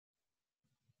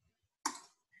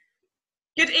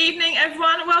Good evening,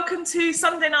 everyone. Welcome to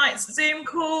Sunday night's Zoom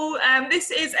call.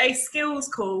 This is a skills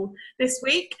call this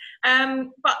week,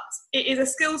 but it is a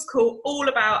skills call all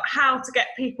about how to get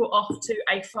people off to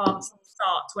a fast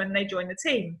start when they join the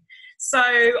team. So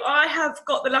I have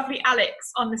got the lovely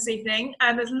Alex on this evening,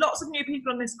 and there's lots of new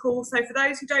people on this call. So for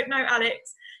those who don't know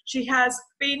Alex, she has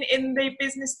been in the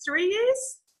business 3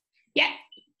 years. Yeah.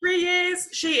 3 years.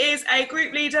 She is a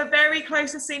group leader, very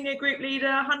close to senior group leader,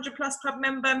 100 plus club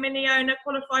member, mini owner,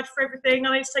 qualified for everything.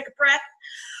 I need to take a breath.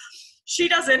 She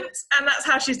doesn't, and that's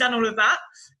how she's done all of that.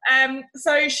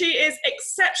 So she is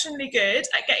exceptionally good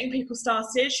at getting people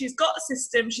started. She's got a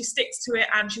system, she sticks to it,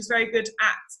 and she's very good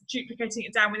at duplicating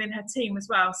it down within her team as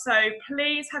well. So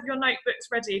please have your notebooks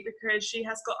ready, because she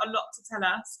has got a lot to tell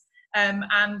us,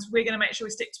 and we're going to make sure we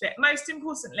stick to it. Most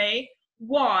importantly,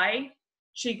 why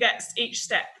she gets each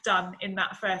step done in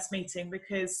that first meeting,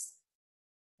 because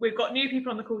we've got new people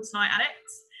on the call tonight, Alex.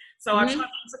 So I've tried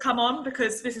to come on,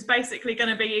 because this is basically going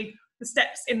to be the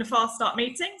steps in the fast start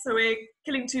meeting. So we're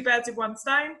killing two birds with one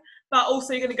stone, but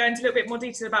also you're going to go into a little bit more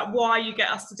detail about why you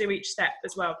get us to do each step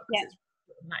as well, because it's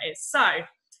important that is.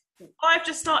 So I've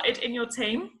just started in your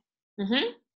team.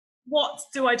 What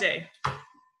do I do?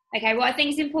 Okay, well, I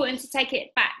think it's important to take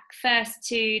it back first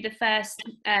to the first,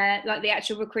 like the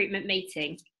actual recruitment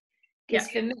meeting. Because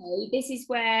for me, this is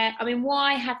where, I mean,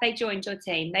 why have they joined your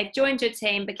team? They've joined your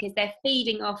team because they're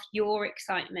feeding off your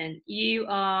excitement. You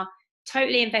are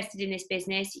totally invested in this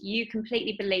business. You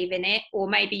completely believe in it, or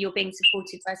maybe you're being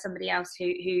supported by somebody else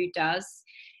who does.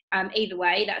 Either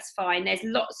way, that's fine. There's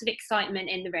lots of excitement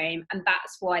in the room, and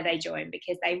that's why they join,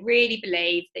 because they really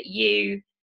believe that you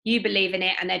believe in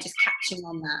it, and they're just catching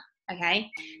on that. Okay,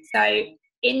 so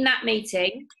in that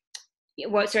meeting,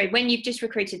 when you've just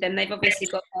recruited them, they've obviously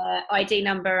got their ID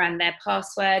number and their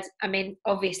password. I mean,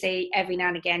 obviously every now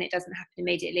and again it doesn't happen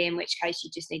immediately, in which case you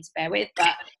just need to bear with,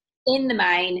 but in the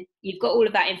main, you've got all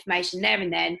of that information there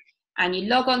and then, and you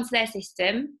log on to their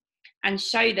system and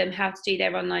show them how to do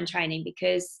their online training,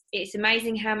 because it's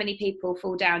amazing how many people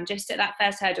fall down just at that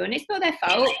first hurdle, and it's not their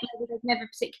fault. Maybe they've never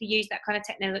particularly used that kind of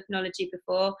technology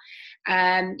before.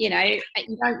 You know,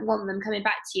 you don't want them coming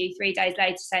back to you 3 days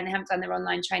later saying they haven't done their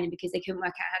online training because they couldn't work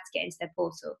out how to get into their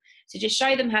portal. So just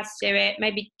show them how to do it,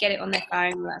 maybe get it on their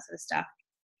phone, all that sort of stuff.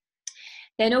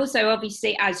 Then also,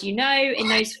 obviously, as you know, in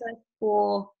those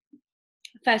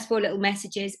first four little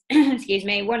messages, excuse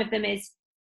me, one of them is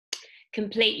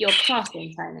complete your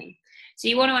classroom training. So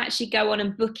you want to actually go on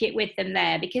and book it with them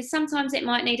there, because sometimes it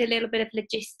might need a little bit of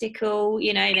logistical,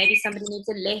 you know, maybe somebody needs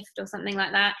a lift or something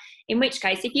like that. In which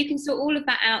case, if you can sort all of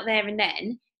that out there and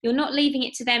then, you're not leaving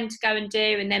it to them to go and do,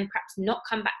 and then perhaps not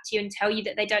come back to you and tell you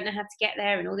that they don't know how to get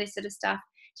there and all this sort of stuff.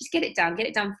 Just get it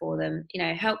done for them, you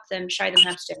know, help them, show them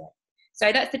how to do it.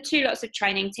 So that's the 2 lots of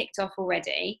training ticked off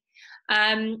already.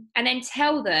 And then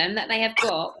tell them that they have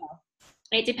got,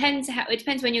 it depends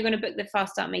when you're going to book the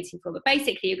fast start meeting for, but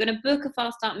basically you're going to book a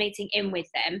fast start meeting in with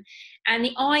them, and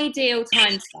the ideal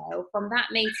timescale from that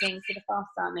meeting to the fast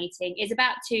start meeting is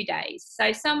about 2 days.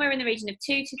 So somewhere in the region of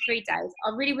 2 to 3 days.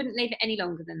 I really wouldn't leave it any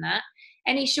longer than that.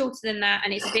 Any shorter than that,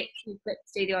 and it's a bit too quick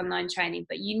to do the online training,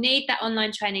 but you need that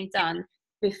online training done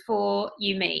before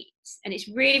you meet. And it's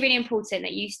really, really important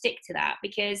that you stick to that,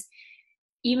 because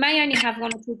you may only have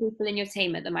 1 or 2 people in your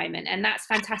team at the moment, and that's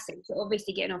fantastic. You're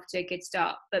obviously getting off to a good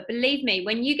start. But believe me,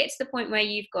 when you get to the point where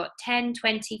you've got 10,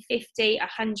 20, 50,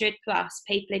 100 plus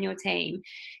people in your team,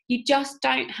 you just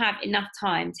don't have enough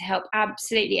time to help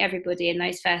absolutely everybody in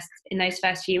those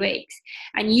first few weeks.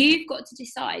 And you've got to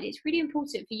decide, it's really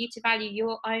important for you to value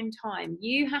your own time.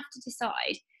 You have to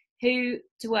decide who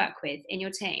to work with in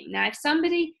your team. Now, if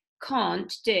somebody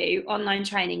can't do online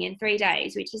training in 3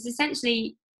 days, which is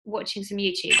essentially watching some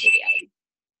YouTube videos,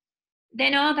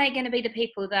 then are they going to be the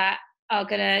people that are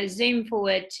going to zoom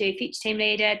forward to future team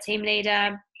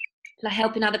leader, like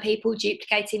helping other people,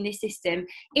 duplicating this system?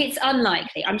 It's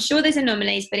unlikely. I'm sure there's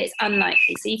anomalies, but it's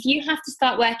unlikely. So if you have to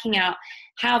start working out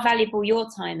how valuable your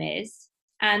time is,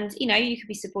 and you know, you could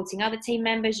be supporting other team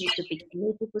members, you could be getting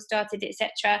new people started, etc.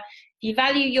 If you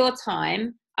value your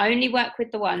time, only work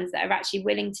with the ones that are actually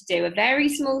willing to do a very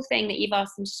small thing that you've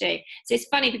asked them to do. So it's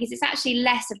funny, because it's actually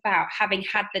less about having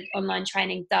had the online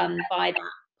training done by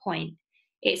that point.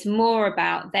 It's more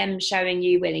about them showing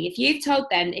you willing. If you've told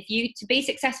them, to be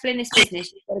successful in this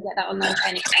business, you've got to get that online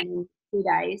training done in 2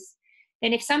 days,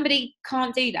 then if somebody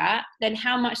can't do that, then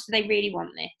how much do they really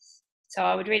want this? So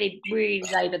I would really, really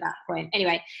labour that point.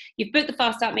 Anyway, you've booked the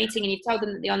fast start meeting and you've told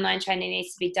them that the online training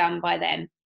needs to be done by then.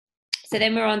 So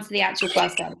then we're on to the actual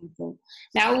fast start meeting.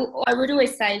 Now, I would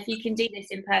always say, if you can do this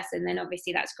in person, then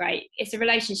obviously that's great. It's a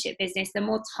relationship business. The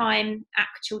more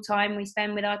actual time we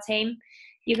spend with our team,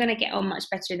 you're going to get on much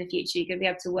better in the future. You're going to be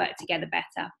able to work together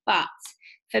better. But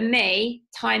for me,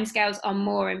 timescales are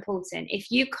more important.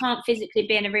 If you can't physically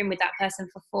be in a room with that person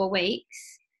for 4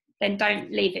 weeks, then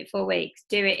don't leave it 4 weeks.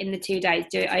 Do it in the 2 days.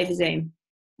 Do it over Zoom.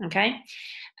 Okay.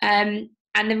 And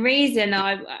the reason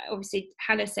obviously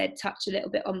Hannah said touch a little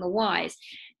bit on the whys.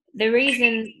 The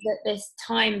reason that this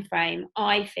time frame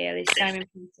I feel is so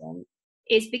important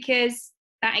is because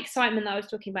that excitement that I was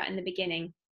talking about in the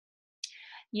beginning,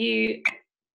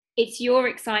 it's your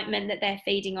excitement that they're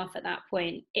feeding off at that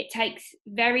point. It takes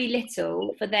very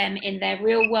little for them in their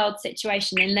real world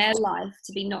situation in their life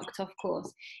to be knocked off course.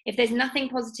 If there's nothing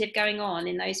positive going on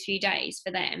in those few days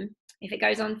for them, if it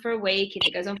goes on for a week, if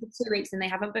it goes on for 2 weeks and they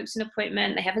haven't booked an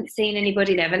appointment, they haven't seen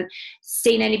anybody, they haven't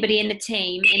seen anybody in the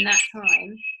team in that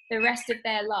time, the rest of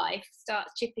their life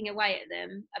starts chipping away at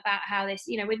them about how this,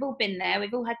 we've all been there.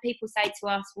 We've all had people say to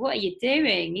us, what are you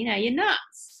doing? You're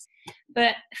nuts.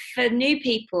 But for new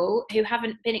people who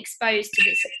haven't been exposed to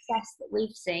the success that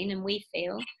we've seen and we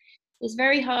feel, it's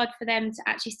very hard for them to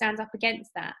actually stand up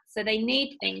against that. So they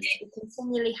need things to be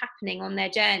continually happening on their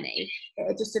journey that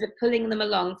are just sort of pulling them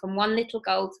along from one little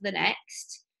goal to the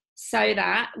next, so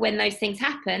that when those things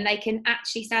happen, they can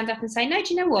actually stand up and say, no,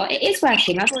 do you know what? It is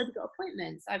working. I've already got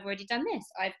appointments. I've already done this.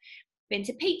 I've been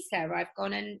to pizza. I've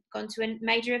gone to a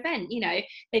major event.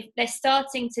 They're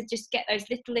starting to just get those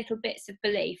little bits of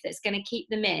belief that's going to keep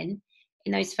them in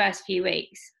those first few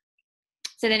weeks.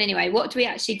 So then anyway, what do we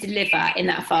actually deliver in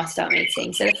that fast start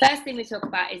meeting? So the first thing we talk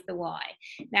about is the why.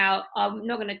 Now, I'm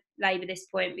not going to labour this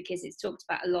point because it's talked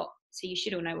about a lot, so you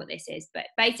should all know what this is, but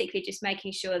basically just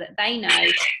making sure that they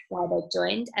know why they've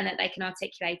joined and that they can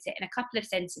articulate it in a couple of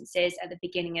sentences at the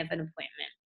beginning of an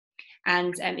appointment.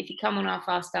 And if you come on our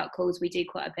fast start calls, we do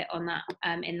quite a bit on that,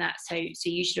 in that, so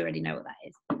you should already know what that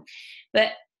is.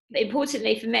 But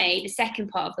importantly for me, the second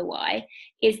part of the why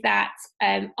is that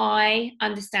I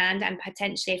understand, and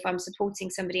potentially if I'm supporting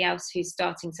somebody else who's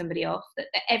starting somebody off, that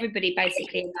everybody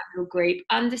basically in that little group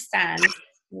understands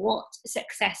what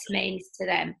success means to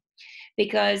them.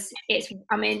 Because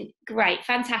great,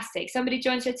 fantastic. Somebody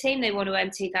joins your team, they want to earn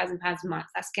 £2,000 a month.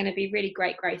 That's going to be really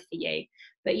great growth for you.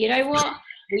 But you know what?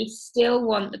 We still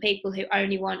want the people who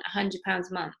only want £100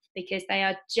 a month, because they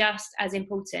are just as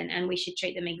important and we should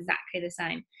treat them exactly the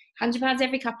same. £100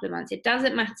 every couple of months, it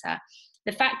doesn't matter.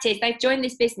 The fact is they've joined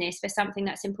this business for something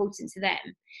that's important to them.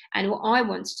 And what I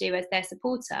want to do as their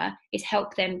supporter is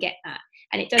help them get that.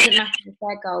 And it doesn't matter if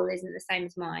their goal isn't the same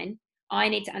as mine. I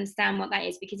need to understand what that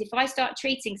is, because if I start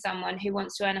treating someone who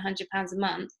wants to earn £100 a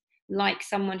month like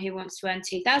someone who wants to earn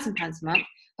 £2,000 a month,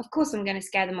 of course I'm going to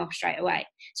scare them off straight away.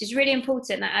 So it's really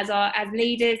important that as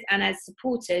leaders and as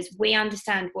supporters, we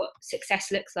understand what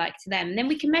success looks like to them, and then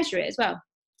we can measure it as well.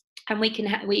 And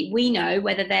we know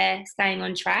whether they're staying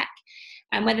on track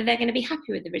and whether they're going to be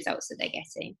happy with the results that they're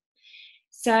getting.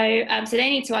 So they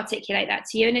need to articulate that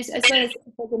to you, and as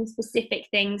well as specific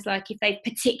things, like if they've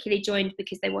particularly joined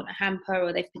because they want a hamper,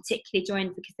 or they've particularly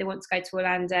joined because they want to go to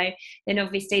Orlando, then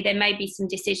obviously there may be some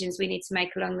decisions we need to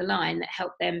make along the line that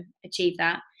help them achieve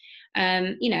that.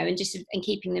 And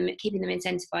keeping them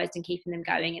incentivized and keeping them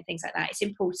going and things like that. It's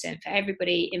important for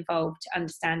everybody involved to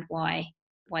understand why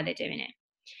they're doing it.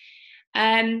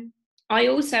 I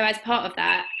also, as part of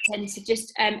that, tend to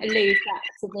just allude back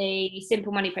to the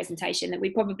Simple Money presentation that we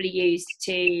probably use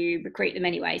to recruit them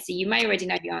anyway. So you may already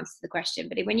know the answer to the question,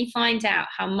 but when you find out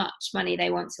how much money they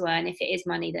want to earn, if it is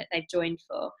money that they've joined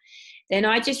for, then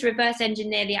I just reverse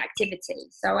engineer the activity.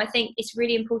 So I think it's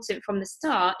really important from the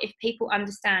start, if people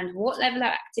understand what level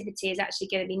of activity is actually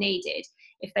going to be needed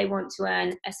if they want to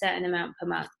earn a certain amount per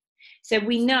month. So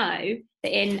we know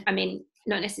that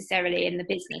not necessarily in the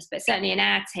business, but certainly in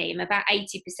our team, about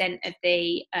 80% of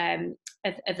the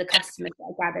customers that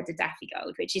are gathered are Daffy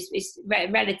Gold, which is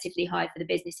relatively high for the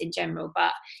business in general,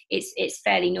 but it's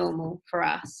fairly normal for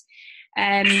us.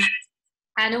 And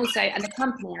the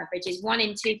company average is 1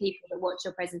 in 2 people that watch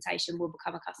your presentation will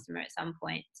become a customer at some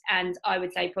point. And I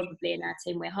would say probably in our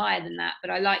team we're higher than that, but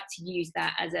I like to use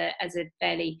that as a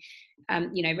fairly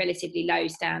relatively low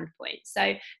standpoint.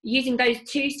 So using those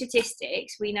 2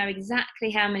 statistics, we know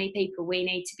exactly how many people we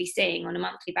need to be seeing on a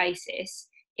monthly basis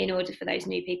in order for those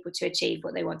new people to achieve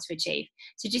what they want to achieve.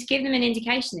 So just give them an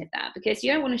indication of that, because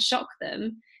you don't want to shock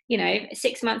them.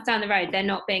 6 months down the road, they're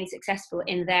not being successful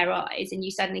in their eyes, and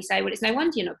you suddenly say, well, it's no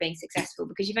wonder you're not being successful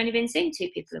because you've only been seeing 2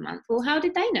 people a month. Well, how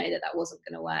did they know that wasn't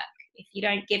going to work if you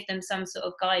don't give them some sort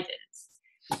of guidance?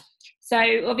 So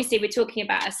obviously we're talking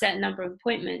about a certain number of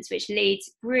appointments, which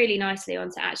leads really nicely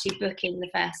onto actually booking the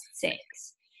first 6.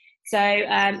 So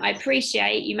I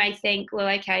appreciate you may think, well,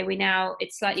 okay,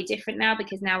 it's slightly different now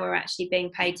because now we're actually being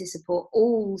paid to support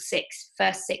all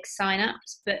first six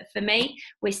sign-ups. But for me,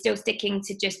 we're still sticking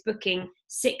to just booking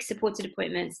 6 supported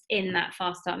appointments in that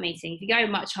fast start meeting. If you go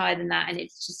much higher than that, and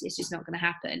it's just not going to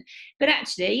happen. But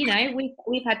actually, you know,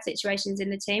 we've had situations in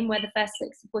the team where the first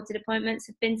 6 supported appointments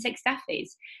have been 6 staffies.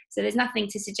 So there's nothing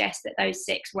to suggest that those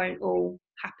 6 won't all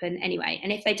happen anyway.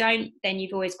 And if they don't, then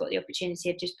you've always got the opportunity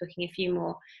of just booking a few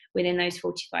more within those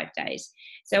 45 days.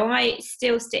 So I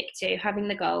still stick to having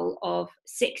the goal of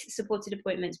 6 supported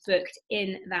appointments booked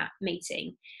in that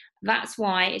meeting. That's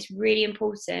why it's really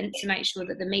important to make sure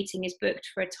that the meeting is booked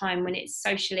for a time when it's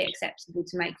socially acceptable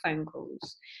to make phone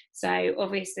calls. So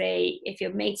obviously, if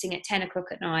you're meeting at 10 o'clock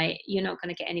at night, you're not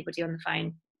going to get anybody on the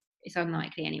phone. It's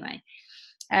unlikely anyway.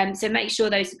 So make sure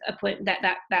those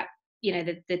that you know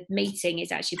the meeting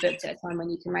is actually booked at a time when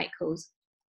you can make calls.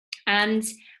 And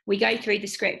we go through the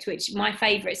script, which my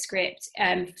favourite script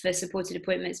for supported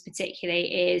appointments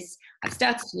particularly is, I've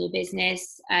started a new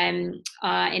business. In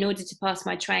order to pass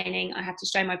my training, I have to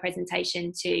show my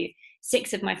presentation to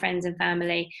 6 of my friends and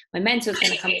family. My mentor's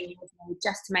going to come in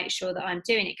just to make sure that I'm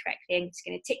doing it correctly, and it's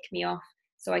going to tick me off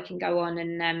so I can go on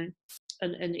and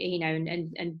you know,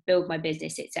 and build my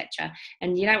business, etc.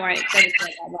 And you don't worry, don't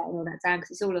write all that down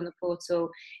because it's all on the portal.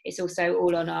 It's also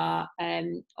all on our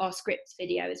script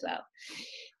video as well.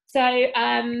 So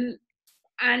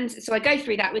and so I go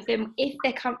through that with them. If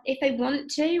they want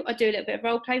to, I do a little bit of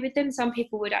role play with them. Some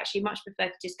people would actually much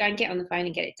prefer to just go and get on the phone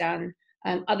and get it done.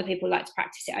 Other people like to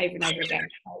practice it over and over again.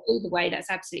 Either way,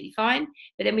 that's absolutely fine.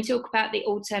 But then we talk about the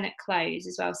alternate close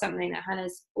as well, something that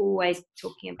Hannah's always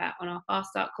talking about on our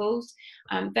fast start calls.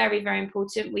 Very, very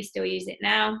important. We still use it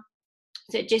now.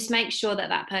 So just make sure that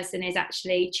that person is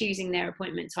actually choosing their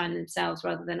appointment time themselves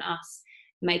rather than us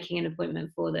making an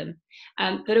appointment for them.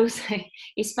 But also,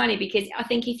 it's funny because I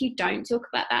think if you don't talk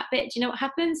about that bit, do you know what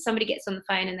happens? Somebody gets on the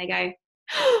phone and they go,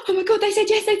 oh my God, they said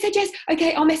yes.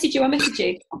 Okay, I'll message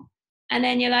you. And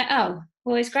then you're like, oh,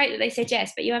 well, it's great that they said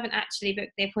yes, but you haven't actually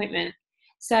booked the appointment.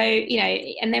 So, you know,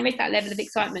 and there is that level of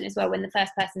excitement as well when the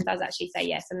first person does actually say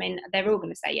yes. I mean, they're all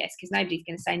going to say yes because nobody's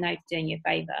going to say no to doing you a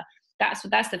favour.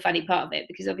 That's the funny part of it,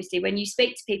 because obviously when you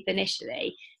speak to people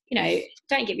initially, you know,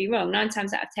 don't get me wrong, 9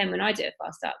 times out of 10 when I do a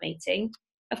fast start meeting,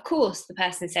 of course the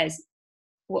person says,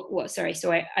 sorry,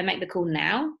 so I make the call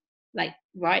now, like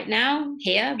right now,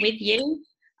 here with you.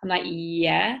 I'm like,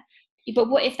 yeah. But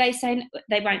what if they say,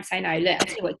 they won't say no? Look, I'll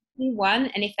tell you what, do one,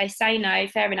 and if they say no,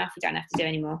 fair enough, we don't have to do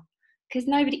anymore. Because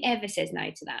nobody ever says no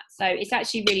to that. So it's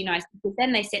actually really nice, because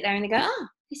then they sit there and they go, oh,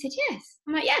 they said yes.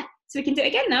 I'm like, yeah, so we can do it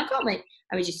again now, can't we?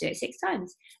 And we just do it 6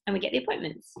 times and we get the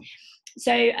appointments.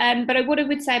 So, but what I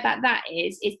would say about that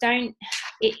is don't,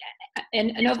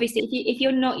 and obviously if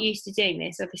you're not used to doing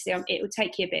this, obviously it will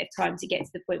take you a bit of time to get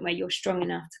to the point where you're strong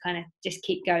enough to kind of just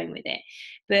keep going with it.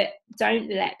 But don't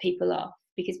let people off,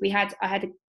 because I had a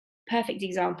perfect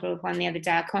example of one the other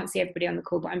day. I can't see everybody on the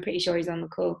call, but I'm pretty sure he's on the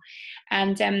call.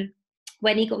 And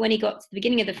when he got to the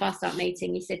beginning of the fast start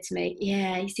meeting, he said to me,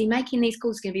 yeah, you see, making these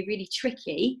calls is going to be really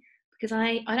tricky because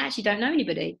I actually don't know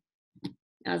anybody.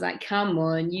 I was like, come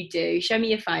on, you do. Show me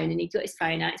your phone. And he got his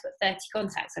phone out. He's got 30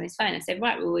 contacts on his phone. I said,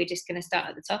 right, well, we're just going to start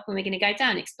at the top and we're going to go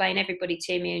down, explain everybody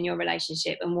to me and your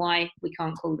relationship and why we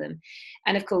can't call them.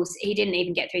 And of course, he didn't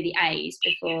even get through the A's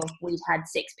before we'd had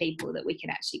 6 people that we could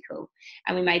actually call.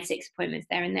 And we made 6 appointments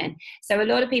there and then. So a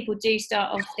lot of people do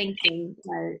start off thinking,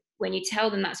 you know, when you tell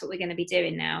them that's what we're going to be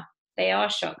doing now, they are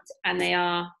shocked and they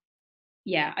are,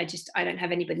 yeah, I don't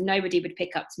have anybody. Nobody would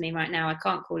pick up to me right now. I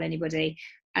can't call anybody.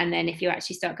 And then if you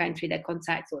actually start going through their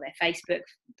contacts or their Facebook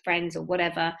friends or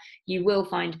whatever, you will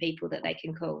find people that they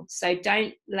can call. So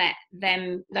don't let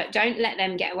them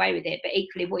get away with it. But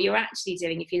equally, what you're actually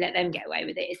doing, if you let them get away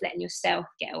with it, is letting yourself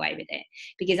get away with it.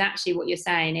 Because actually what you're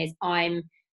saying is, I'm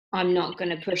not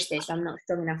going to push this. I'm not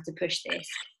strong enough to push this.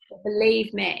 But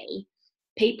believe me,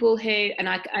 people who, and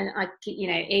I, you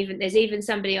know, there's even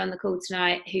somebody on the call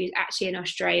tonight who's actually in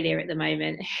Australia at the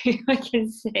moment, who I can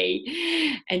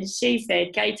see, and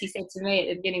Katie said to me at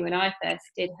the beginning when I first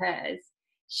did hers,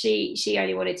 she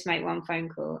only wanted to make 1 phone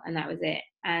call and that was it,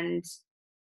 and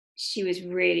she was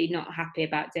really not happy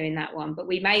about doing that one, but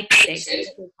we made 6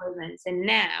 appointments, and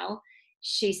now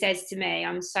she says to me,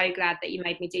 I'm so glad that you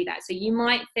made me do that. So you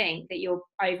might think that you're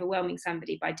overwhelming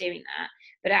somebody by doing that,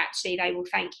 but actually they will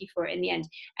thank you for it in the end.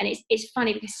 And it's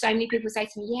funny because so many people say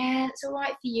to me, yeah, it's all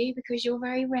right for you because you're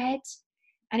very red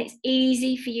and it's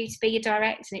easy for you to be a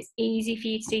direct and it's easy for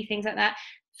you to do things like that.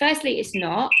 Firstly, it's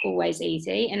not always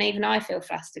easy, and even I feel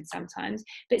flustered sometimes.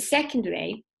 But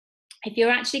secondly, if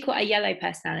you're actually quite a yellow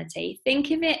personality,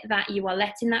 think of it that you are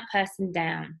letting that person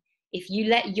down. if you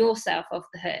let yourself off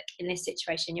the hook in this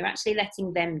situation, you're actually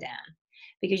letting them down,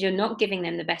 because you're not giving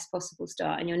them the best possible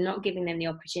start, and you're not giving them the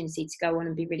opportunity to go on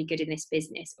and be really good in this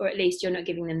business, or at least you're not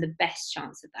giving them the best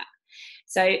chance of that.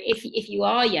 So if you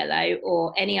are yellow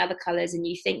or any other colours and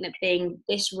you think that being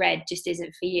this red just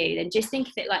isn't for you, then just think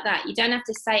of it like that. You don't have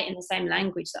to say it in the same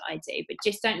language that I do, but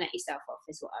just don't let yourself off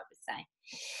is what I would say.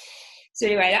 So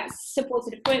anyway, that's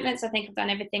supported appointments. I think I've done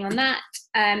everything on that.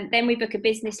 Then we book a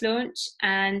business launch,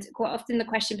 and quite often the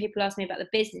question people ask me about the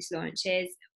business launch is,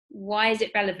 why is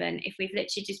it relevant if we've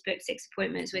literally just booked 6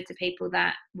 appointments with the people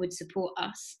that would support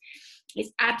us?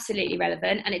 It's absolutely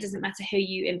relevant, and it doesn't matter who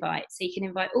you invite. So you can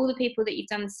invite all the people that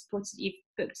you've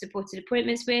booked supported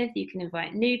appointments with. You can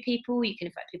invite new people. You can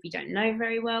invite people you don't know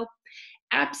very well.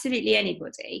 Absolutely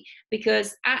anybody,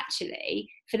 because actually,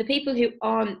 for the people who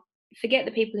aren't, forget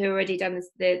the people who already done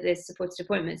the supported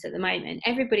appointments at the moment.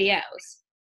 Everybody else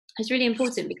is really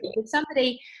important, because if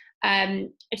somebody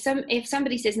if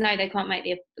somebody says no, they can't make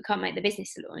the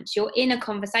business launch, you're in a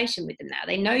conversation with them now.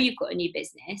 They know you've got a new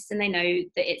business, and they know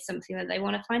that it's something that they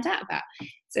want to find out about.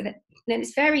 So then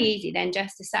it's very easy then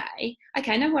just to say,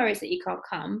 okay, no worries that you can't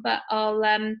come, but I'll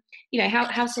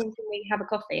how soon can we have a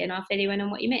coffee and I'll fill you in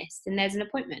on what you missed, and there's an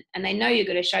appointment. And they know you're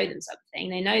going to show them something.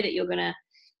 They know that you're going to,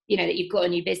 that you've got a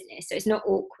new business. So it's not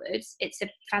awkward. It's a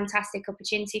fantastic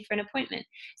opportunity for an appointment.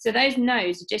 So those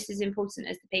no's are just as important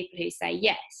as the people who say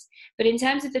yes. But in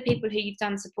terms of the people who you've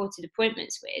done supported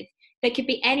appointments with, there could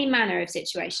be any manner of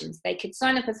situations. They could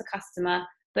sign up as a customer,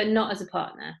 but not as a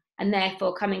partner. And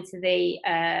therefore coming to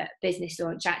the business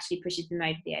launch actually pushes them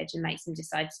over the edge and makes them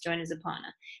decide to join as a partner.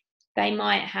 They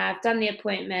might have done the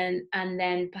appointment and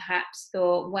then perhaps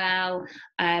thought, well,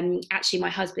 actually my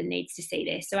husband needs to see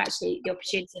this. So actually the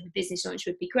opportunity of a business launch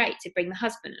would be great to bring the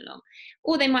husband along.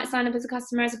 Or they might sign up as a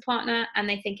customer, as a partner, and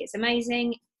they think it's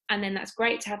amazing. And then that's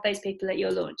great to have those people at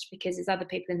your launch, because there's other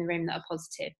people in the room that are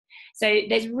positive. So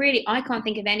I can't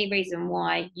think of any reason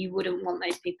why you wouldn't want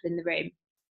those people in the room,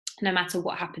 no matter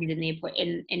what happened in the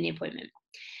appointment.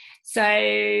 So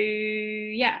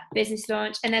yeah, business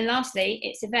launch. And then lastly,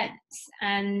 it's events.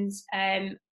 And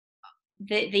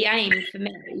the aim for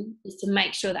me is to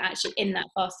make sure that actually in that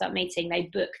Fast Start meeting, they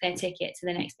book their ticket to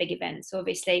the next big event. So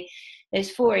obviously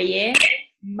there's 4 a year.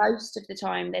 Most of the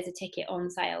time there's a ticket on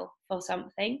sale for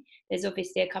something. There's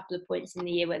obviously a couple of points in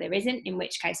the year where there isn't, in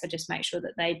which case I just make sure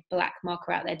that they black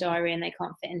marker out their diary and they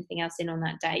can't fit anything else in on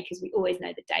that day, because we always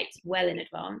know the dates well in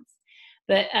advance.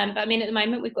 But I mean, at the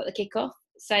moment we've got the kickoff.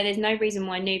 So there's no reason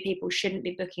why new people shouldn't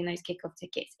be booking those kickoff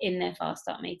tickets in their Fast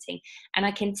Start meeting. And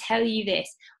I can tell you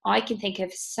this, I can think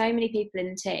of so many people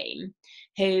in the team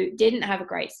who didn't have a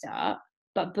great start,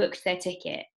 but booked their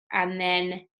ticket. And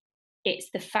then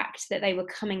it's the fact that they were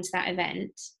coming to that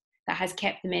event that has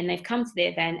kept them in. They've come to the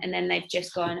event and then they've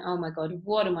just gone, oh my God,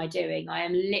 what am I doing? I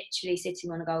am literally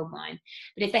sitting on a gold mine.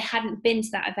 But if they hadn't been to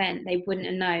that event, they wouldn't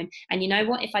have known. And you know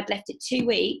what? If I'd left it 2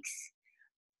 weeks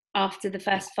after the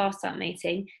first Fast Start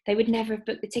meeting, they would never have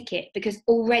booked the ticket, because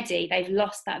already they've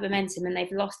lost that momentum and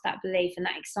they've lost that belief and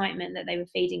that excitement that they were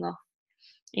feeding off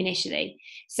initially.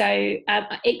 So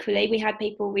equally, we had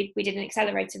people, we did an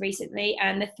accelerator recently,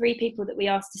 and the 3 people that we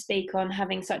asked to speak on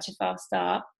having such a fast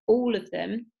start, all of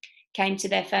them came to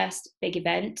their first big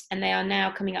event, and they are now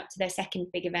coming up to their second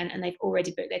big event, and they've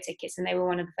already booked their tickets, and they were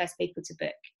one of the first people to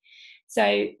book.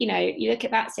 So, you look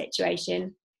at that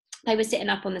situation. They were sitting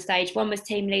up on the stage. One was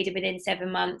team leader within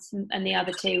 7 months, and the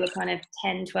other 2 were kind of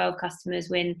 10, 12 customers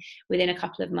within a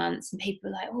couple of months. And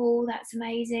people were like, oh, that's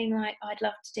amazing. Like, I'd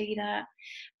love to do that.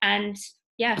 And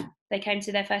yeah, they came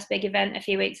to their first big event a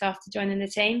few weeks after joining the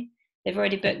team. They've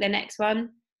already booked their next one.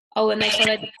 Oh, and they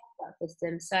followed the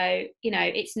system. So,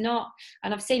 it's not,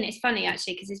 and I've seen, it's funny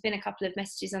actually, because there's been a couple of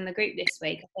messages on the group this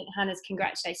week. I think Hannah's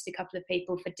congratulated a couple of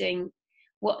people for doing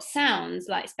what sounds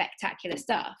like spectacular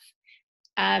stuff.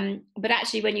 But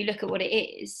actually, when you look at what it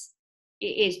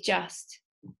is just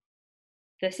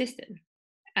the system.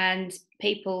 And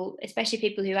people, especially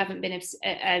people who haven't been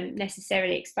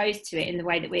necessarily exposed to it in the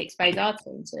way that we expose our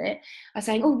team to it, are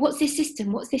saying, oh, what's this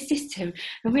system? What's this system?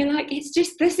 And we're like, it's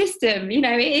just the system. It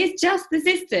is just the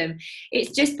system.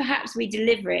 It's just perhaps we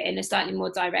deliver it in a slightly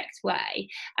more direct way.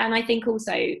 And I think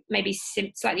also maybe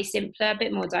slightly simpler, a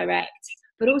bit more direct.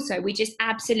 But also we just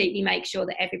absolutely make sure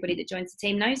that everybody that joins the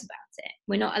team knows about it.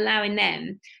 We're not allowing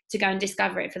them to go and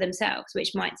discover it for themselves,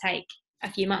 which might take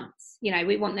a few months.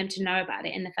 We want them to know about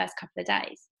it in the first couple of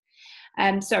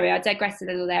days. Sorry, I digressed a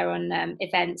little there on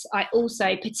events. I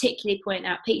also particularly point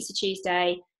out Pizza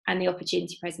Tuesday and the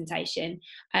opportunity presentation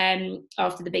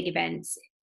after the big events.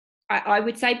 I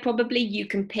would say probably you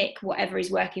can pick whatever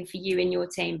is working for you in your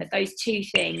team, but those two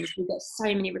things, we've got so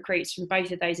many recruits from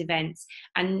both of those events,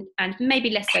 and maybe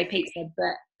less so pizza,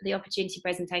 but the opportunity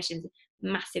presentations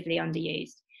massively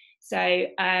underused. So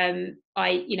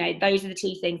those are the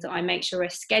two things that I make sure are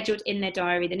scheduled in their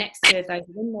diary. The next two of those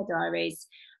are in their diaries.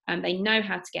 They know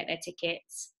how to get their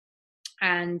tickets,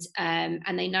 and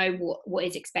they know what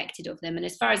is expected of them. And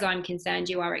as far as I'm concerned,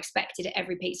 you are expected at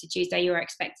every Pizza Tuesday, you are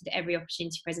expected at every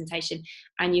opportunity presentation,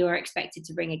 and you are expected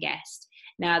to bring a guest.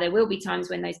 Now, there will be times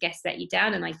when those guests let you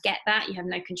down, and I get that. You have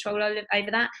no control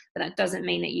over that, but that doesn't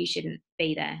mean that you shouldn't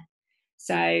be there.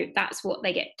 So that's what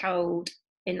they get told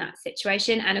in that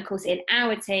situation. And of course, in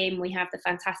our team, we have the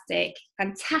fantastic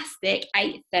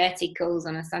 8:30 calls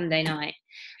on a Sunday night.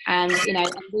 And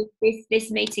this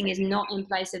meeting is not in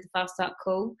place of the fast start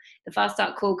call. The fast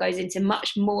start call goes into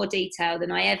much more detail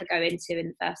than I ever go into in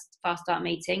the first fast start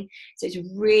meeting. So it's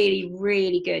really,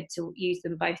 really good to use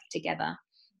them both together.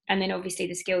 And then obviously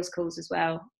the skills calls as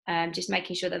well. Just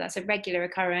making sure that that's a regular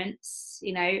occurrence.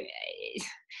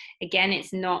 Again,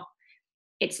 it's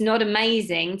not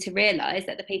amazing to realise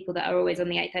that the people that are always on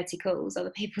the 8:30 calls are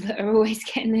the people that are always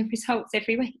getting their results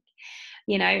every week.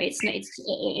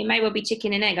 It may well be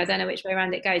chicken and egg. I don't know which way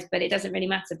around it goes, but it doesn't really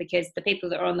matter, because the people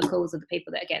that are on the calls are the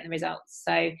people that are getting the results.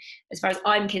 So as far as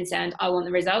I'm concerned, I want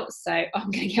the results, so I'm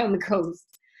going to get on the calls.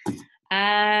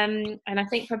 And I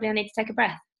think probably I need to take a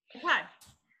breath. Okay,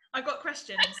 I've got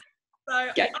questions.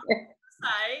 So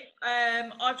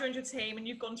I've joined your team and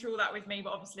you've gone through all that with me,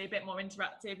 but obviously a bit more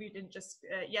interactive. You didn't just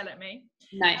yell at me.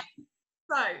 No.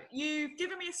 So you've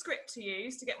given me a script to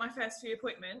use to get my first few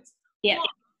appointments. Yeah. Why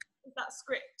is that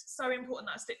script so important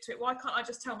that I stick to it? Why can't I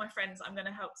just tell my friends I'm going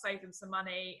to help save them some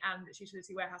money and it's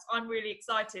Utility Warehouse? I'm really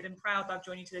excited and proud that I've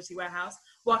joined Utility Warehouse.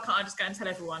 Why can't I just go and tell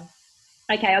everyone?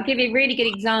 Okay, I'll give you a really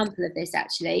good example of this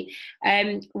actually.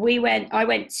 I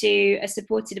went to a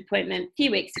supported appointment a few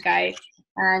weeks ago,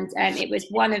 and it was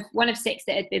one of 6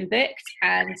 that had been booked,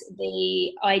 and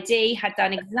the ID had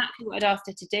done exactly what I'd asked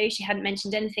her to do. She hadn't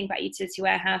mentioned anything about Utility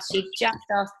Warehouse. She'd just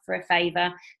asked for a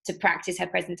favour to practice her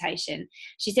presentation.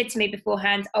 She said to me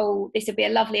beforehand, "Oh, this will be a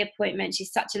lovely appointment.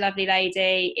 She's such a lovely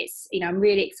lady. I'm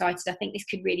really excited. I think this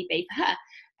could really be for her."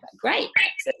 Great.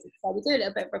 So we do a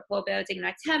little bit of rapport building, and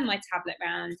I turn my tablet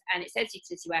round and it says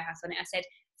Utility Warehouse on it. I said,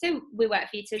 "So we work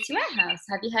for Utility Warehouse.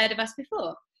 Have you heard of us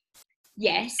before?"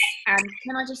 "Yes." "And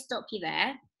can I just stop you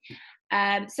there?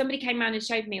 Somebody came around and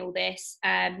showed me all this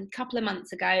a couple of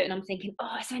months ago," and I'm thinking,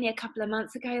 "Oh, it's only a couple of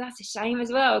months ago. That's a shame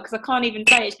as well, because I can't even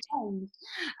say it's changed."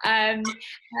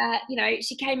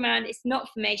 She came around. "It's not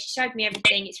for me." She showed me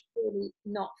everything. "It's really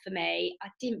not for me. I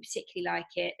didn't particularly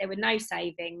like it. There were no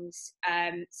savings.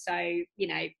 So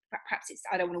perhaps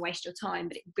I don't want to waste your time,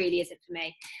 but it really isn't for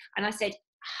me." And I said,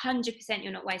 100%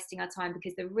 you're not wasting our time,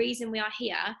 because the reason we are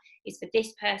here is for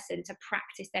this person to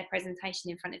practice their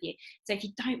presentation in front of you. So if you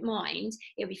don't mind,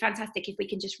 it would be fantastic if we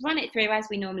can just run it through as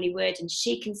we normally would, and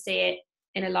she can see it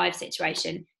in a live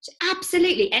situation. So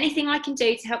absolutely, anything I can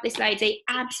do to help this lady,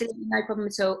 absolutely no problem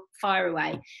at all, fire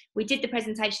away. We did the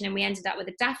presentation and we ended up with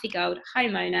a Daffy Gold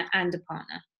homeowner and a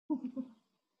partner.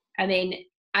 I mean,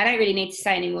 I don't really need to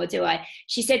say anymore, do I?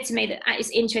 She said to me that it's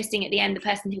interesting, at the end, the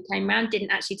person who came round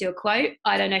didn't actually do a quote.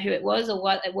 I don't know who it was or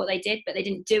what they did, but they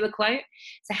didn't do a quote.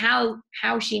 So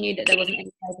how she knew that there wasn't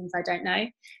any savings, I don't know.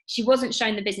 She wasn't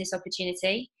shown the business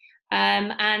opportunity,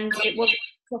 and it wasn't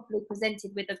properly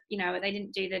presented with they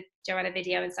didn't do the Joanna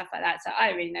video and stuff like that. So I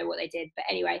don't really know what they did. But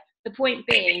anyway, the point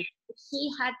being, if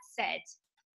she had said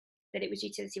that it was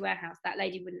Utility Warehouse, that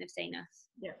lady wouldn't have seen us.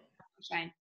 Yeah.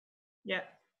 Shame. Yeah.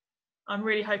 I'm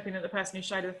really hoping that the person who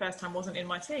showed her the first time wasn't in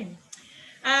my team.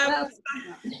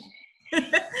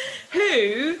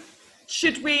 Who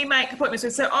should we make appointments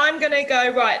with? So I'm going to go,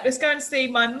 right, let's go and see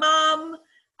my mum,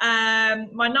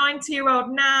 my 90-year-old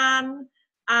nan,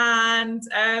 and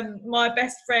my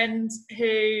best friend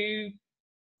who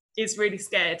is really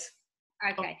scared.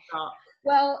 Okay.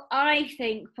 Well, I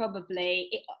think probably,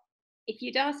 if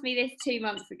you'd asked me this 2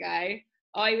 months ago,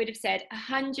 I would have said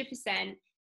 100%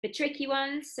 the tricky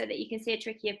ones, so that you can see a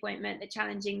tricky appointment, the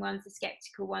challenging ones, the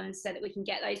skeptical ones, so that we can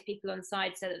get those people on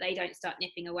side so that they don't start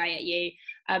nipping away at you.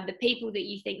 The people that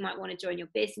you think might want to join your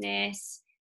business,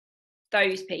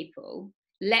 those people.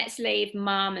 Let's leave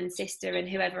mum and sister and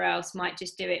whoever else might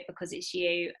just do it because it's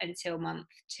you until month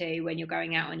 2 when you're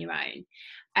going out on your own.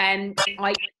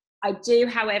 I do,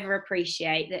 however,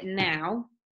 appreciate that now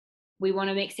we want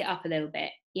to mix it up a little bit.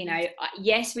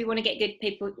 Yes, we want to get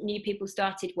new people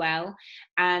started well,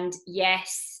 and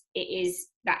yes,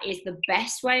 that is the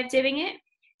best way of doing it.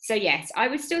 So yes, I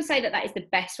would still say that is the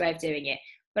best way of doing it.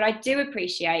 But I do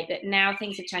appreciate that now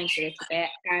things have changed a little bit,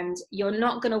 and you're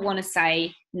not going to want to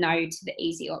say no to the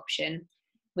easy option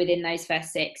within those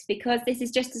first 6, because this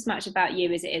is just as much about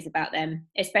you as it is about them,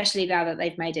 especially now that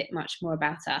they've made it much more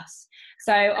about us.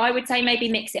 So I would say maybe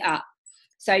mix it up.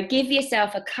 So give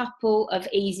yourself a couple of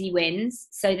easy wins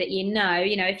so that you know,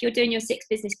 if you're doing your 6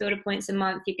 business builder points a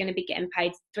month, you're going to be getting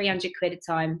paid 300 quid a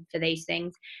time for these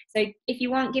things. So if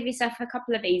you want, give yourself a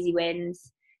couple of easy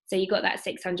wins. So you got that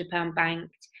 £600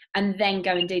 banked, and then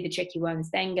go and do the tricky ones.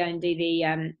 Then go and do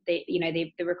the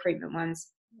recruitment ones,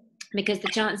 because the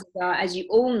chances are, as you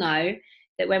all know,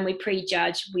 that when we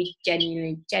prejudge, we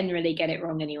generally get it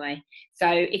wrong anyway. So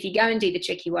if you go and do the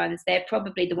tricky ones, they're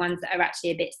probably the ones that are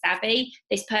actually a bit savvy.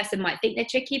 This person might think they're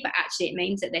tricky, but actually it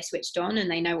means that they're switched on and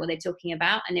they know what they're talking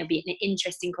about, and there'll be an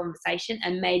interesting conversation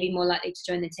and maybe more likely to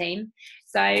join the team.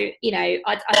 So, I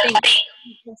think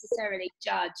don't necessarily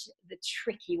judge the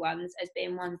tricky ones as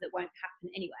being ones that won't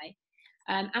happen anyway.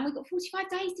 And we've got 45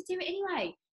 days to do it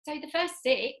anyway. So the first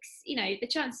 6, the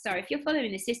chances are, if you're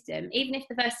following the system, even if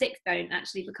the first 6 don't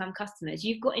actually become customers,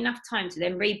 you've got enough time to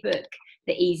then rebook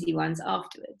the easy ones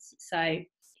afterwards. So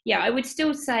yeah, I would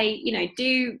still say,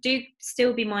 do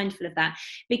still be mindful of that,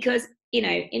 because,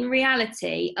 in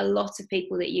reality, a lot of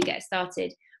people that you get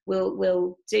started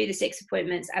will do the 6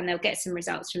 appointments and they'll get some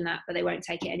results from that, but they won't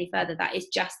take it any further. That is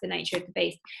just the nature of the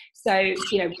beast. So,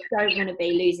 we don't want to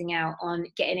be losing out on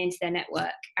getting into their network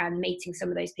and meeting some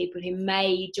of those people who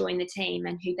may join the team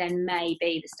and who then may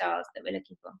be the stars that we're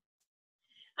looking for.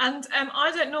 And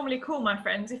I don't normally call my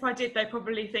friends. If I did, they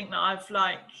probably think that I've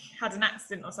had an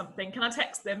accident or something. Can I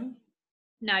text them?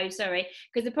 No, sorry,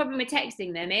 because the problem with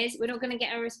texting them is we're not going to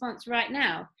get a response right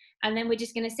now. And then we're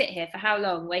just going to sit here for how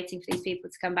long waiting for these people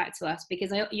to come back to us,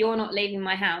 because you're not leaving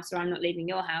my house, or I'm not leaving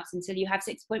your house until you have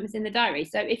 6 appointments in the diary.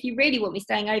 So if you really want me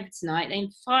staying over tonight,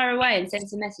 then fire away and send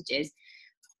some messages.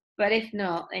 But if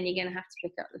not, then you're going to have to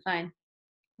pick up the phone.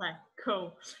 Right,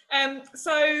 cool.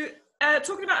 So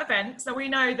talking about events, now we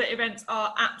know that events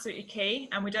are absolutely key,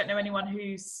 and we don't know anyone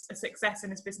who's a success in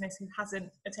this business who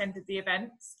hasn't attended the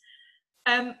events.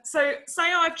 So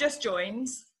say I've just joined,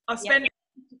 I've spent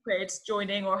 £50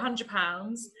 joining, or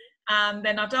 £100, and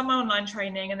then I've done my online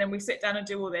training, and then we sit down and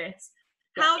do all this.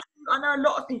 I know a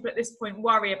lot of people at this point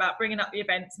worry about bringing up the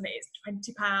events and it's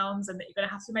 £20 and that you're going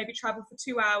to have to maybe travel for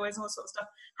 2 hours and all sorts of stuff.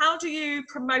 How do you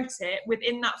promote it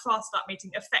within that Fast Start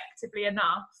meeting effectively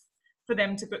enough for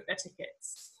them to book their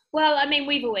tickets? Well, I mean,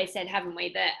 we've always said, haven't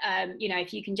we, that,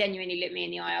 if you can genuinely look me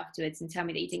in the eye afterwards and tell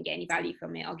me that you didn't get any value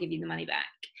from it, I'll give you the money back.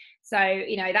 So,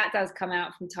 that does come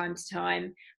out from time to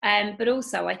time. But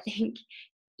also, I think,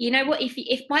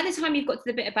 if by the time you've got to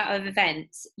the bit about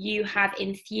events, you have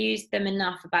infused them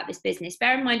enough about this business,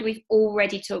 bear in mind, we've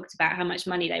already talked about how much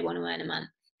money they want to earn a month.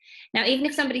 Now, even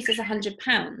if somebody says £100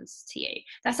 to you,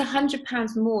 that's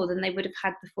 £100 more than they would have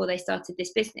had before they started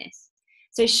this business.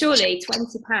 So surely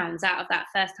 £20 out of that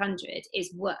first 100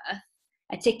 is worth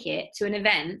a ticket to an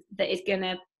event that is going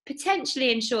to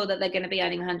potentially ensure that they're going to be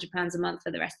earning £100 a month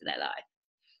for the rest of their life,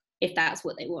 if that's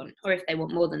what they want. Or if they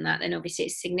want more than that, then obviously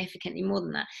it's significantly more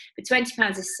than that. But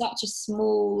 £20 is such a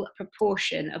small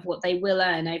proportion of what they will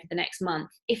earn over the next month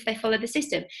if they follow the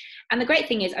system. And the great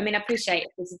thing is, I appreciate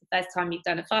if this is the first time you've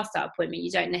done a Fast Start appointment,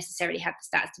 you don't necessarily have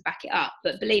the stats to back it up.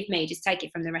 But believe me, just take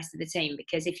it from the rest of the team,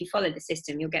 because if you follow the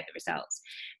system, you'll get the results.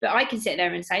 But I can sit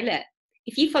there and say, look,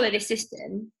 if you follow this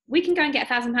system, we can go and get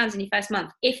 £1,000 in your first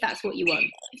month, if that's what you want.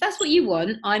 If that's what you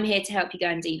want, I'm here to help you go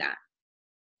and do that.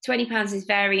 £20 is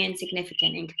very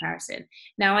insignificant in comparison.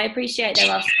 Now, I appreciate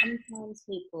there are sometimes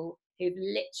people who've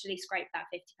literally scraped that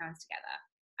 £50 together,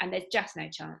 and there's just no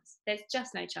chance. There's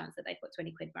just no chance that they've got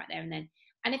 20 quid right there and then.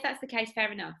 And if that's the case,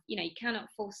 fair enough. You cannot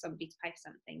force somebody to pay for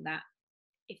something that,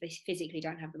 if they physically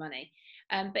don't have the money.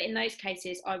 But in those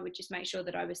cases, I would just make sure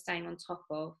that I was staying on top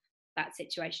of that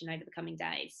situation over the coming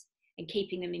days and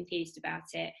keeping them enthused about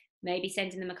it. Maybe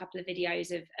sending them a couple of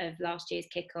videos of last year's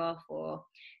kickoff, or,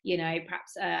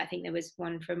 perhaps I think there was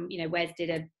one from, Wes did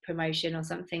a promotion or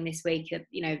something this week,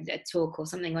 a talk or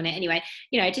something on it. Anyway,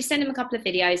 just send them a couple of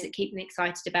videos that keep them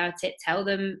excited about it. Tell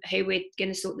them who we're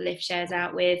going to sort the lift shares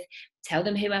out with. Tell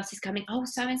them who else is coming. Oh,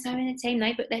 so-and-so in the team,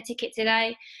 they booked their ticket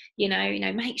today.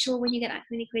 Make sure when you get that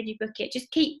 20 quid, you book it.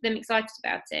 Just keep them excited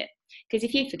about it. Because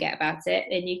if you forget about it,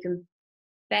 then you can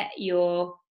bet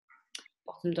your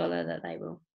bottom dollar that they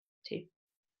will too.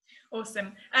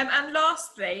 Awesome. And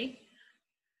lastly,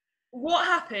 what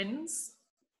happens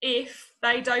if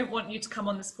they don't want you to come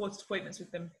on the supported appointments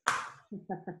with them?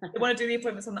 They want to do the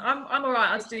appointments on the... I'm all right.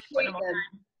 I'll just do the appointment on my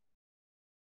phone.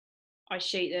 I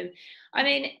shoot them. I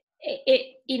mean,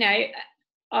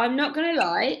 I'm not going to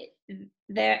lie.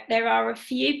 There are a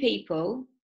few people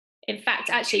In fact,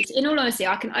 actually, in all honesty,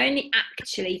 I can only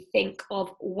actually think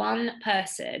of one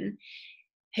person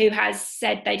who has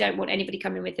said they don't want anybody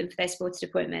coming with them for their supported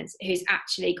appointments, who's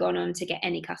actually gone on to get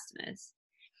any customers.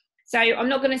 So I'm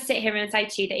not going to sit here and say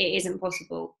to you that it isn't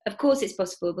possible. Of course it's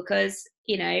possible, because,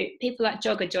 you know, people like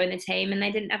Jogger joined the team and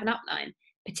they didn't have an upline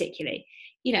particularly,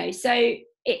 you know, so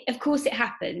of course it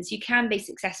happens. You can be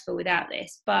successful without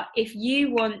this. But if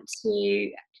you want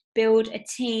to build a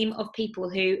team of people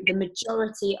who the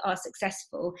majority are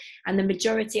successful, and the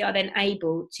majority are then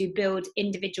able to build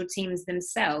individual teams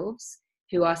themselves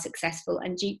who are successful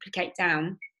and duplicate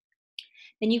down,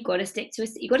 then you've got to stick to a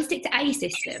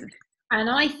system. And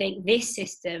I think this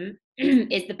system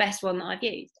is the best one that I've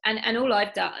used. And all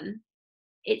I've done,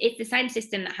 it's the same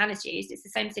system that Hannah's used. It's the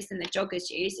same system that Jogger's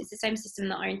used. It's the same system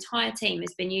that our entire team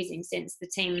has been using since the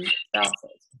team started.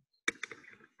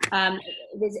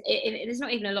 There's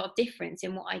not even a lot of difference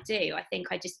in what I do. I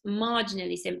think I just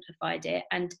marginally simplified it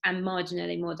and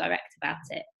marginally more direct about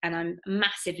it. And I'm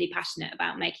massively passionate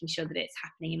about making sure that it's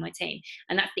happening in my team.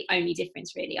 And that's the only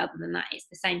difference really. Other than that, it's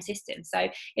the same system. So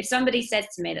if somebody says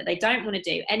to me that they don't want to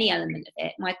do any element of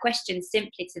it, my question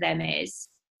simply to them is,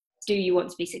 do you want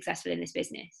to be successful in this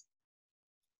business?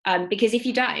 Because if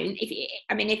you don't,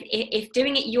 if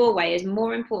doing it your way is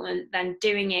more important than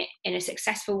doing it in a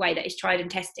successful way that is tried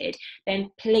and tested, then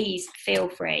please feel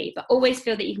free, but always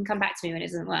feel that you can come back to me when it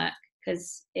doesn't work,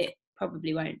 because it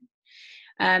probably won't.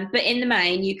 But in the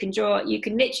main, you can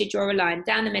literally draw a line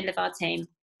down the middle of our team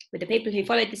with the people who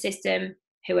followed the system,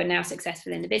 who are now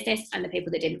successful in the business, and the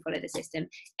people that didn't follow the system.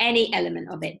 Any element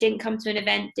of it, didn't come to an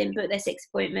event, didn't book their 6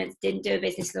 appointments, didn't do a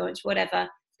business launch, whatever.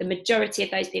 The majority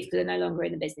of those people are no longer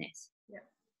in the business.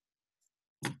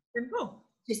 Yeah. Simple.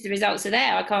 Just the results are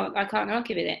there. I can't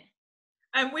argue with it.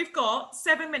 And we've got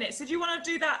 7 minutes. Did you want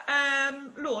to do that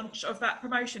launch of that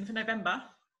promotion for November?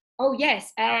 Oh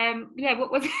yes. Yeah.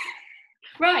 What was?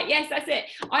 Right. Yes, that's it.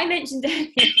 I mentioned earlier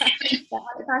that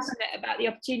I'm passionate about the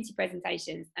opportunity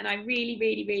presentations, and I really,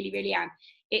 really, really, really am.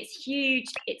 It's huge.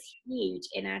 It's huge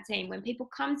in our team. When people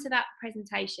come to that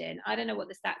presentation, I don't know what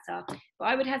the stats are, but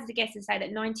I would hazard a guess and say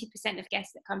that 90% of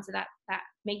guests that come to that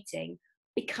meeting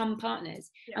become partners.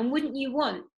 Yeah. And wouldn't you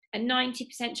want a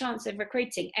 90% chance of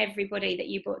recruiting everybody that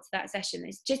you brought to that session?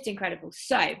 It's just incredible.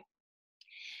 So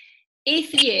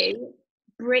if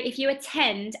you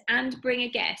attend and bring a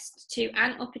guest to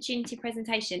an opportunity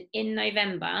presentation in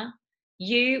November,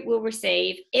 you will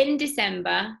receive in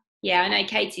December. Yeah, I know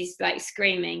Katie's like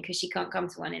screaming because she can't come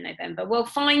to one in November. Well,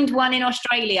 find one in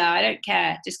Australia. I don't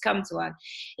care. Just come to one.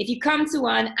 If you come to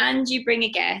one and you bring a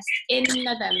guest in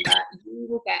November, you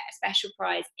will get a special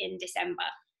prize in December.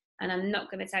 And I'm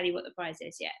not going to tell you what the prize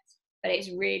is yet, but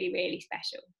it's really, really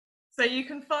special. So you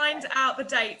can find out the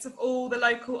dates of all the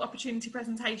local opportunity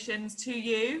presentations to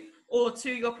you or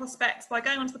to your prospects by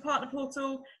going onto the partner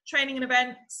portal, training and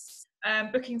events,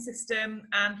 booking system,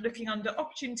 and looking under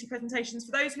opportunity presentations.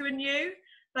 For those who are new,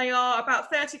 they are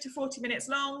about 30 to 40 minutes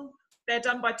long. They're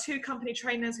done by 2 company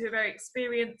trainers who are very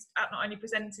experienced at not only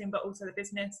presenting but also the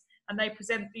business, and they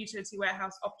present the utility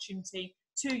warehouse opportunity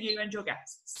to you and your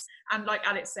guests. And like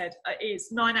Alex said, it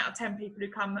is 9 out of 10 people who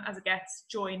come as a guest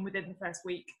join within the first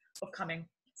week of coming.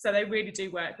 So they really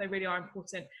do work. They really are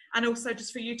important. And also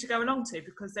just for you to go along to,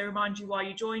 because they remind you why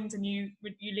you joined, and you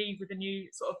leave with a new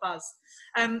sort of buzz.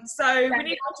 So we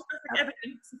need photographic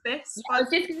evidence of this. Yeah, I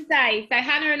was just going to say, so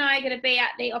Hannah and I are going to be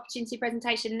at the opportunity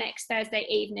presentation next Thursday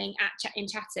evening in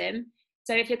Chatham.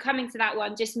 So if you're coming to that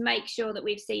one, just make sure that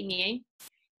we've seen you.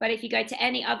 But if you go to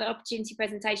any other opportunity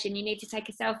presentation, you need to take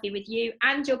a selfie with you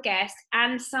and your guest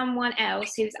and someone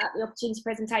else who's at the opportunity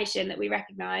presentation that we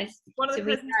recognise. One of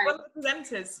the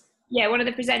presenters. Yeah, one of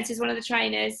the presenters, one of the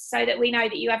trainers, so that we know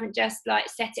that you haven't just like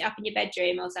set it up in your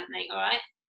bedroom or something, all right?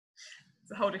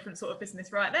 It's a whole different sort of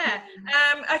business right there.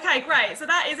 Okay, great. So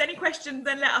that is, any questions,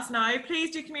 then let us know. Please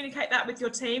do communicate that with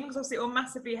your team, because obviously it will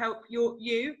massively help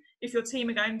you if your team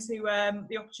are going to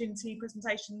the opportunity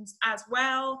presentations as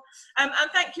well. And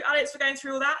thank you, Alex, for going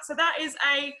through all that. So that is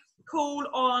a call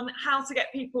on how to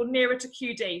get people nearer to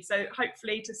QD. So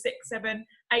hopefully to 6, 7,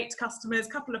 8 customers,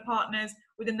 couple of partners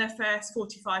within their first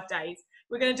 45 days.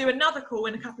 We're going to do another call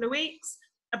in a couple of weeks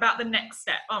about the next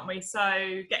step, aren't we?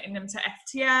 So getting them to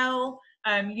FTL,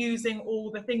 using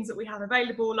all the things that we have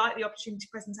available, like the opportunity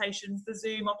presentations, the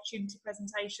Zoom opportunity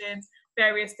presentations,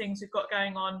 various things we've got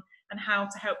going on, and how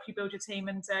to help you build your team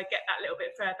and get that little bit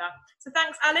further. So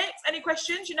thanks, Alex. Any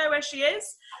questions? You know where she is.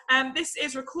 This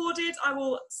is recorded. I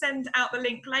will send out the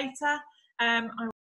link later. I